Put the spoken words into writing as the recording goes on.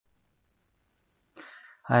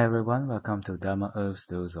Hi everyone, welcome to Dharma Earth's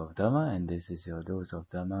Dose of Dharma, and this is your dose of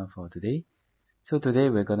Dharma for today. So today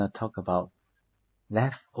we're going to talk about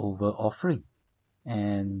leftover offering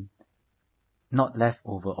and not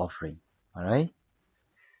leftover offering. Alright?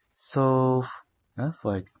 So,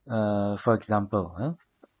 for example,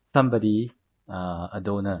 somebody, a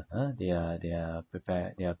donor, they are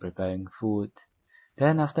preparing food.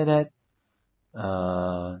 Then after that,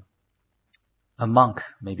 a monk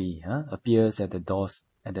maybe appears at the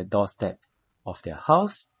doorstep of their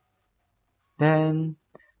house. Then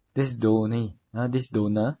this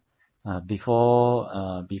donor,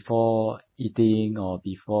 before eating or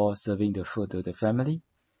before serving the food to the family,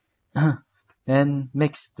 then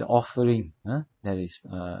makes the offering, makes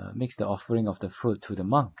the offering of the food to the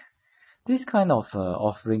monk. This kind of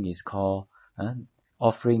offering is called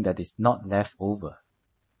offering that is not left over.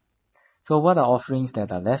 So what are offerings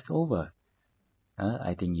that are left over?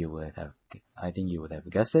 I think you would have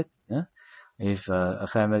guessed it. If a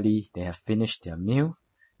family, they have finished their meal,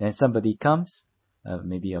 then somebody comes,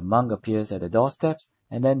 maybe a monk appears at the doorsteps,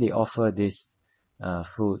 and then they offer this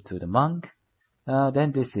food to the monk.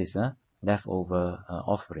 Then this is a leftover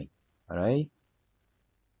offering. Alright?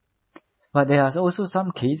 But there are also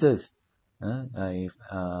some cases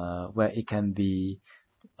where it can be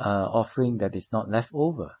offering that is not left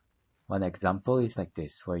over. One example is like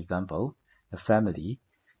this. For example, a family,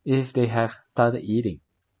 if they have started eating,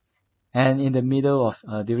 and during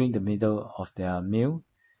the middle of their meal,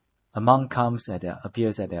 a monk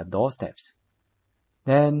appears at their doorsteps.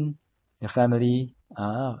 Then the family,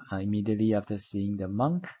 immediately after seeing the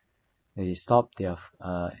monk, they stop their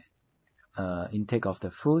intake of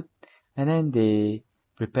the food, and then they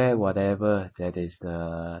prepare whatever that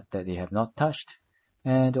they have not touched,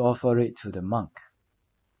 and offer it to the monk.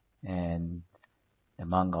 And the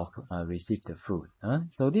monk received the food.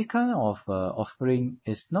 So this kind of offering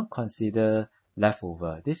is not considered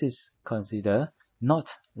leftover. This is considered not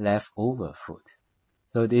leftover food.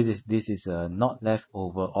 So this is a not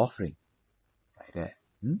leftover offering, like that.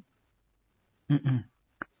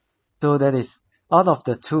 So that is out of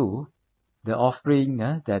the two, the offering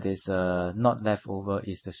that is not leftover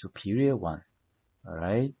is the superior one. All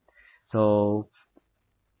right. So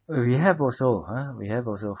we have also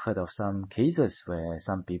heard of some cases where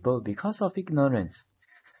some people, because of ignorance,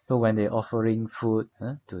 so when they're offering food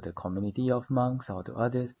to the community of monks or to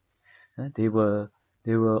others, they will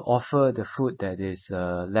offer the food that is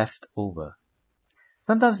left over.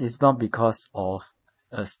 Sometimes it's not because of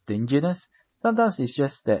stinginess. Sometimes it's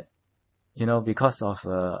just that, because of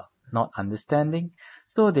not understanding.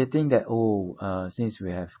 So they think that, since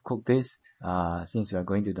we have cooked this, since we are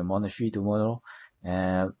going to the monastery tomorrow,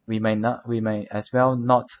 we might as well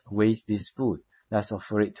not waste this food. Let's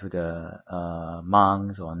offer it to the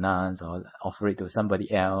monks or nuns, or offer it to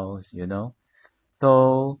somebody else,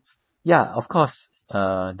 So, yeah, of course,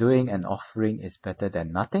 doing an offering is better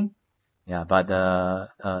than nothing. Yeah, but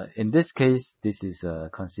in this case, this is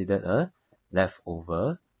considered a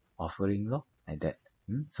leftover offering, like that.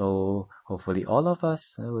 So hopefully all of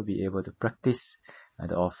us will be able to practice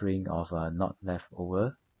the offering of not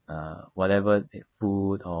leftover, whatever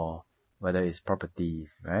food or whether it's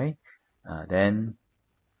properties, right? Then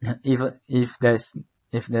even if there's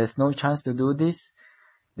no chance to do this,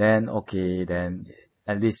 then okay, then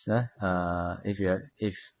at least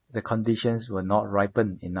if the conditions were not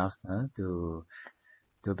ripened enough to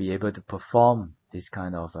be able to perform this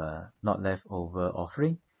kind of not leftover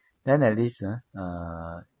offering, then at least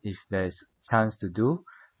if there's chance to do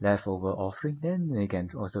leftover offering, then we can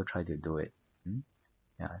also try to do it.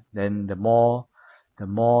 Yeah. Then the more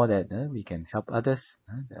that we can help others,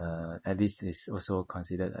 at least is also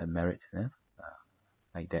considered a merit.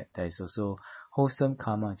 Like that, there is also wholesome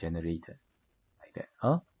karma generated, like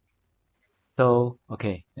that. So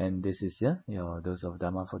okay, and this is your dose of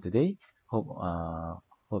Dharma for today.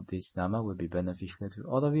 Hope this Dharma will be beneficial to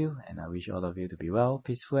all of you, and I wish all of you to be well,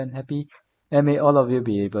 peaceful, and happy, and may all of you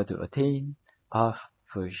be able to attain path,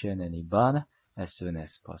 fruition, and nibbana as soon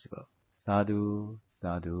as possible. Sadhu,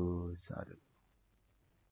 sadhu, sadhu.